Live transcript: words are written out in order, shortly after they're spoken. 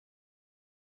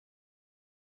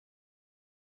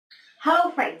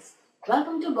Hello friends,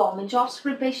 welcome to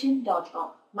governmentjobspreparation.com.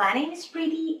 My name is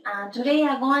Preeti and today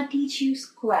I'm going to teach you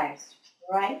squares,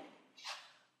 right?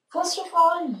 First of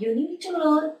all, you need to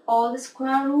learn all the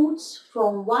square roots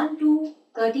from 1 to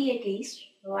 30 at least,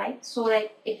 right? So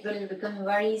that it will become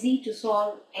very easy to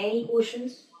solve any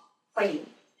questions for you.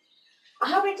 I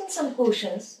have written some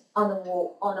questions on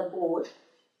the board.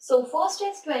 So first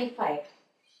is 25.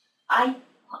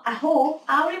 I hope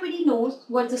everybody knows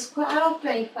what the square of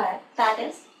 25, that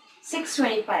is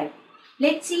 625.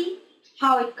 Let's see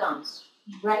how it comes,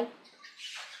 right?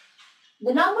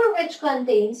 The number which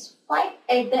contains 5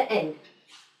 at the end.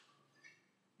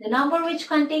 The number which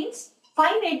contains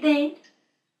 5 at the end,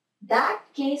 that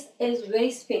case is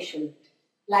very special.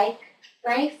 Like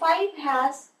 25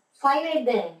 has 5 at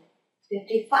the end,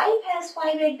 55 has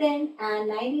 5 at the end, and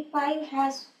 95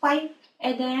 has 5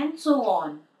 at the end, so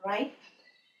on, right?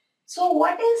 So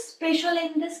what is special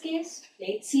in this case?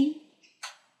 Let's see.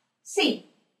 See,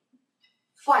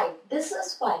 5. This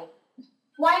is 5.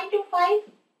 5 into 5,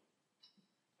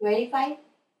 25.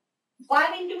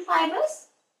 5 into 5 is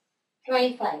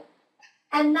 25.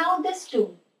 And now this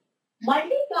 2.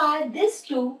 Multiply this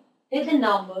 2 with the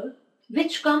number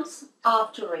which comes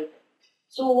after it.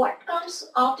 So what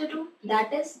comes after 2?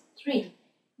 That is 3.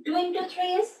 2 into 3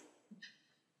 is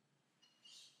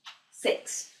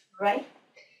 6, right?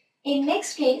 In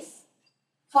next case,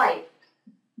 5.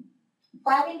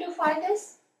 5 into 5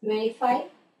 is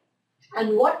 25.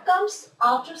 And what comes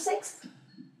after 6?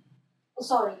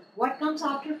 Sorry, what comes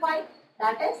after 5?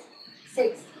 That is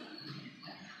 6.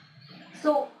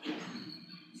 So,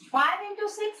 5 into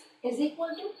 6 is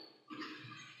equal to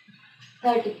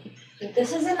 30. So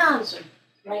this is an answer,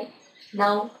 right?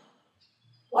 Now,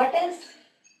 what is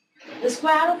the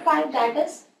square of 5? That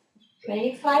is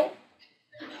 25.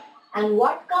 And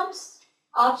what comes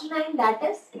after 9? That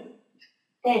is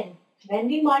 10. When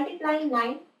we multiply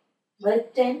 9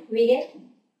 with 10, we get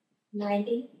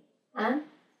 90. And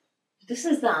this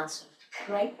is the answer,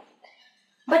 right?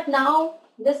 But now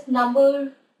this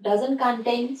number doesn't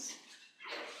contain 5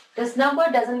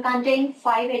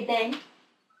 at the end.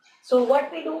 So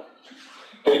what we do?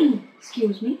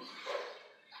 Excuse me.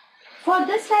 For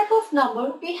this type of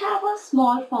number, we have a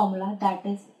small formula, that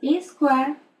is a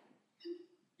square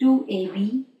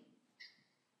 2ab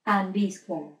and b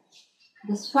square.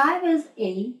 This 5 is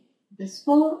a, this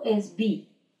 4 is b,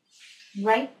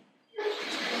 right?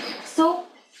 So,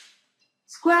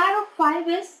 square of 5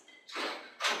 is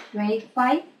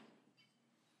 25.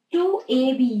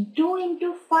 2ab, 2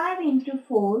 into 5 into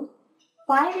 4.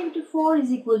 5 into 4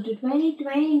 is equal to 20.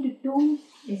 20 into 2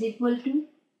 is equal to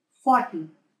 40.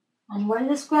 And what is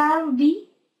the square of b?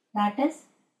 That is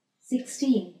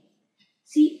 16.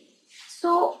 See,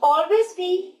 so always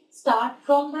we start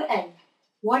from the end.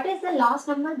 What is the last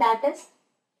number? That is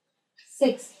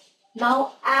 6.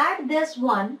 Now add this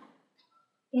 1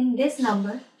 in this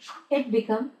number, it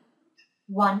becomes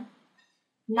 1.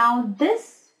 Now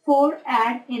this 4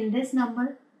 add in this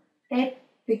number, it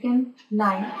becomes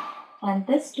 9. And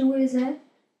this 2 is here.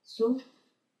 So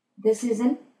this is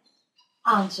an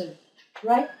answer,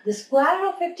 right? The square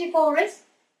of 54 is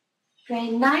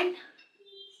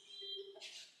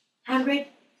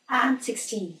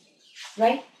 2916,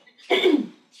 right?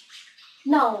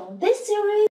 Now this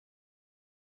series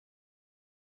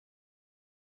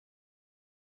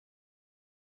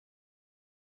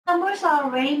numbers are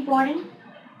very important.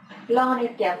 Learn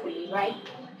it carefully, right?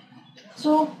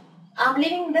 So I'm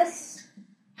leaving this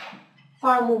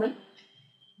for a moment.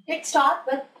 Let's start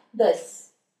with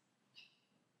this.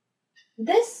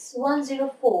 This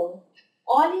 104.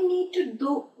 All you need to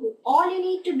do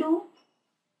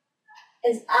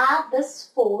is add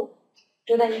this 4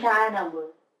 to the entire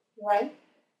number, right?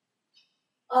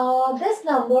 This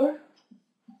number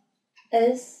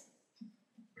is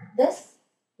this,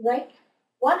 right?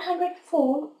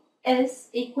 104 is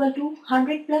equal to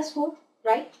 100 plus 4,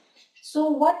 right? So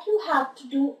what you have to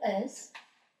do is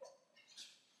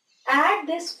add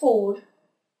this 4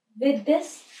 with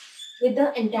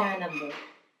the entire number.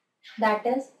 That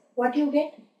is what you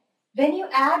get. When you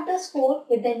add this 4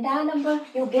 with the entire number,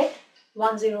 you get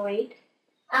 108.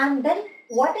 And then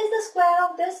what is the square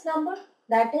of this number?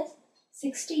 That is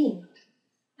 16.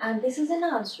 And this is an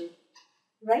answer,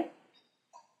 right?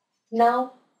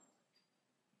 Now,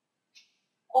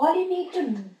 all you need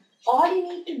to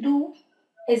do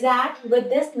is add with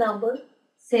this number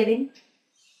 7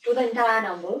 to the entire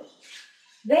number.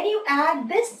 When you add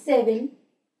this 7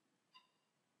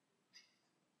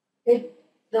 with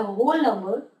the whole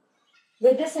number,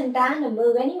 with this entire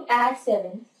number, when you add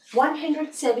 7,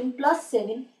 107 plus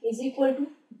 7 is equal to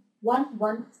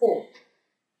 114.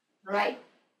 right?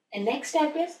 And next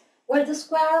step is, what is the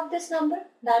square of this number?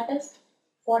 That is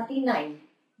 49.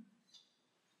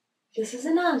 This is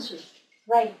an answer,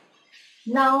 right?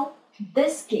 Now,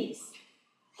 this case.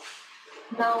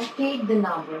 Now take the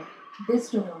number, this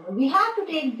two number. We have to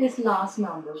take this last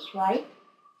numbers, right?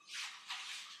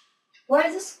 What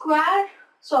is the square?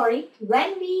 Sorry,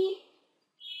 when we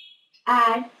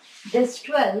add this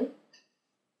 12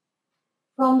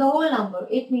 from the whole number,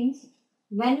 it means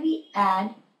when we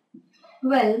add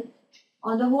 12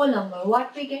 on the whole number,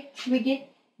 what we get? We get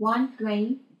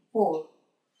 124,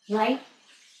 right?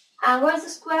 And what is the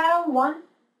square of 1?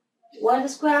 What is the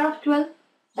square of 12?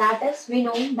 That is, we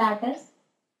know that is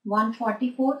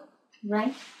 144,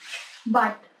 right?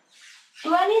 But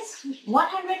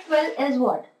 112 is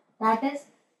what? That is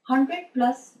 100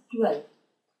 plus 12.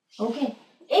 Okay.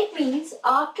 It means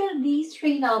after these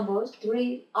three numbers,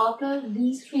 after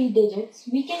these three digits,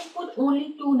 we can put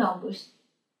only two numbers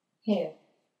here,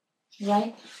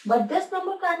 right? But this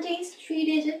number contains three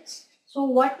digits. So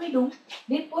what we do,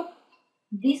 we put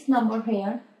this number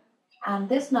here and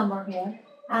this number here,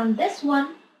 and this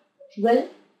one will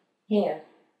here.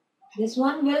 This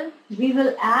one we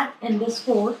will add in this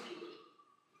 4,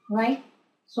 right?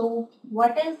 So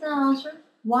what is the answer?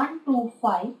 1, 2,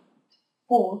 5,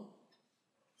 4,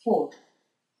 4,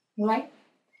 right?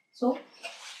 So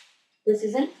this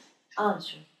is an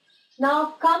answer.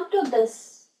 Now come to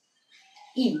this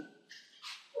E.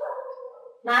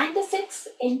 96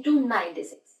 into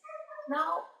 96.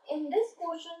 Now in this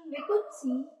question we could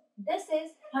see this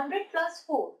is 100 plus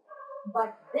 4,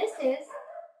 but this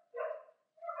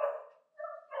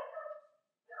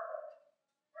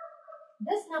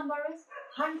number is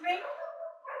 100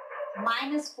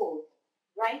 minus 4,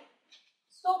 right?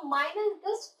 So minus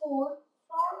this 4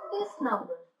 from this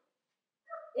number.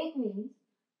 It means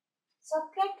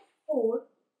subtract 4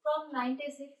 from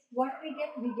 96. What we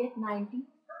get? We get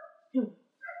 92,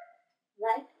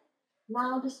 right?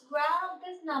 Now the square of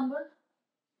this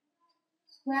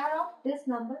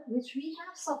number, which we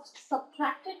have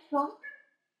subtracted from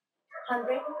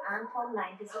 100 and from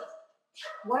 96.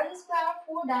 What is the square of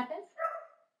 4? That is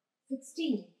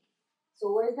 16.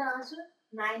 So what is the answer?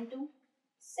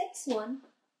 9261.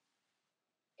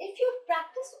 If you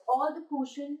practice all the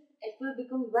question, it will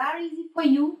become very easy for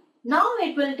you. Now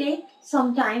it will take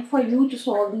some time for you to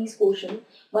solve these questions.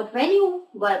 But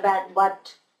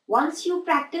once you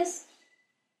practice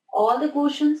all the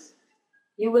questions,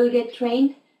 you will get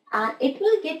trained and it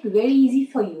will get very easy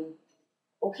for you.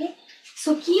 Okay?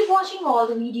 So keep watching all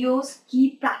the videos,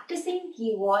 keep practicing,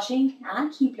 keep watching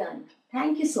and keep learning.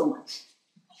 Thank you so much.